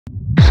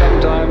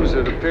times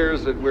it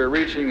appears that we're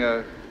reaching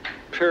a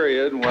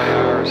period when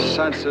our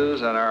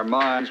senses and our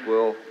minds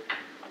will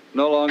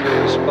no longer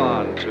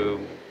respond to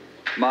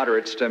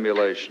moderate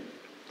stimulation.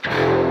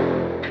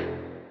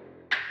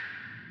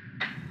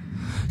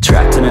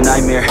 Trapped in a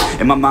nightmare,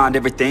 in my mind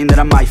everything that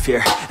I might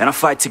fear. And I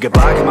fight to get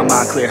by, get my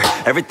mind clear.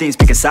 Everything's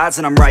picking sides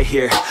and I'm right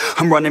here.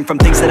 I'm running from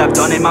things that I've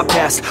done in my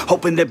past,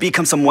 hoping to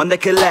become someone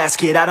that could last.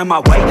 Get out of my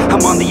way,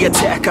 I'm on the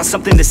attack. Got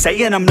something to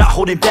say and I'm not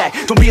holding back.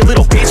 Don't be a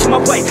little bitch in my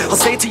way, I'll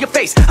say it to your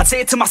face. I'd say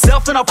it to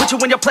myself and I'll put you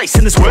in your place.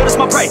 And this world is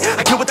my prey,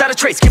 I kill without a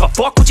trace. Give a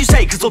fuck what you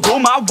say, cause they'll go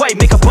my way.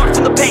 Make a buck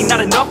from the pain, not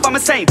enough, I'm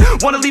insane.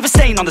 Wanna leave a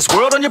stain on this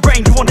world, on your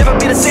brain. You won't ever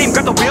be the same,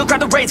 grab the wheel, grab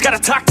the reins. Gotta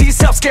talk to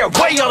yourself, scare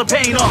away all the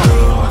pain.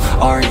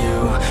 Who are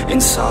you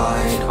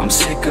inside? I'm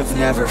sick of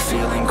never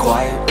feeling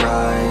quite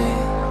right.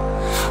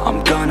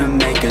 I'm gonna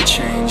make a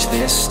change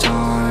this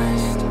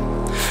time.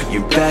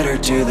 You better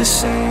do the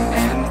same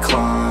and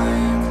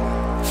climb.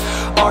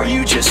 Are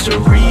you just a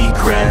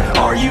regret?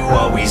 Are you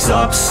always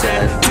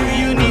upset? Do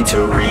you need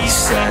to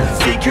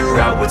reset? Figure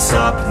out what's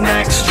up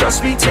next.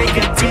 Trust me, take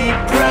a deep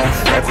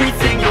breath.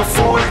 Everything you'll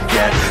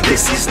forget.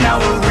 This is now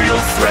a real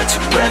threat to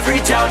every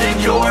doubt in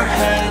your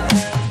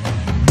head.